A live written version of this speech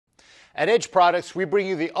At Edge Products, we bring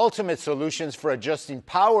you the ultimate solutions for adjusting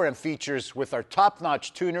power and features with our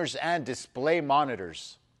top-notch tuners and display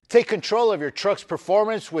monitors. Take control of your truck's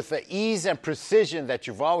performance with the ease and precision that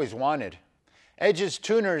you've always wanted. Edge's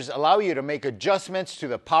tuners allow you to make adjustments to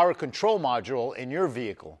the power control module in your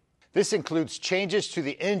vehicle. This includes changes to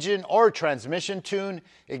the engine or transmission tune,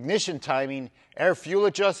 ignition timing, air-fuel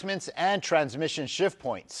adjustments, and transmission shift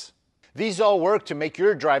points. These all work to make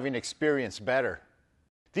your driving experience better.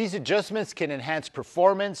 These adjustments can enhance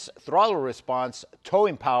performance, throttle response,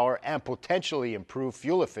 towing power, and potentially improve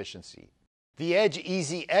fuel efficiency. The Edge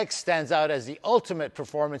EZX stands out as the ultimate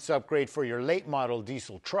performance upgrade for your late model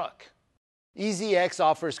diesel truck. EZX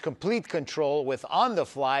offers complete control with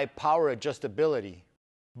on-the-fly power adjustability.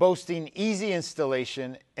 Boasting easy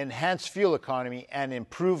installation, enhanced fuel economy, and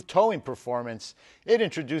improved towing performance, it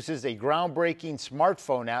introduces a groundbreaking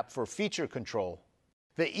smartphone app for feature control.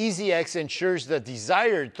 The EZX ensures the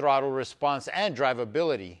desired throttle response and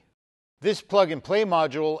drivability. This plug-and-play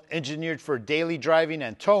module, engineered for daily driving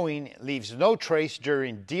and towing, leaves no trace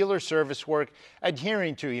during dealer service work,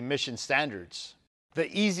 adhering to emission standards. The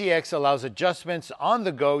EZX allows adjustments on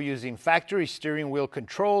the go using factory steering wheel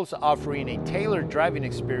controls, offering a tailored driving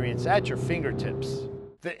experience at your fingertips.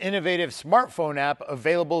 The innovative smartphone app,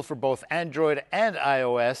 available for both Android and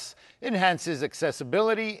iOS, enhances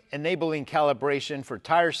accessibility, enabling calibration for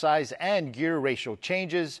tire size and gear ratio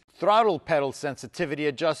changes, throttle pedal sensitivity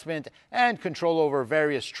adjustment, and control over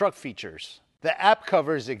various truck features. The app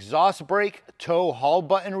covers exhaust brake, tow haul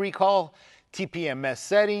button recall, TPMS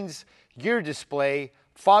settings, gear display,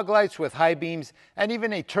 fog lights with high beams, and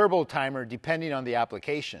even a turbo timer depending on the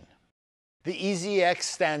application. The EZX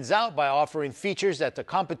stands out by offering features that the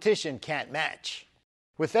competition can't match.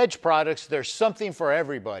 With Edge Products, there's something for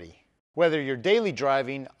everybody. Whether you're daily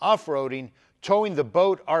driving, off-roading, towing the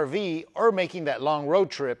boat, RV, or making that long road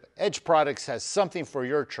trip, Edge Products has something for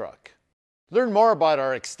your truck. Learn more about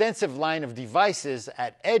our extensive line of devices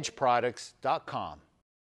at edgeproducts.com.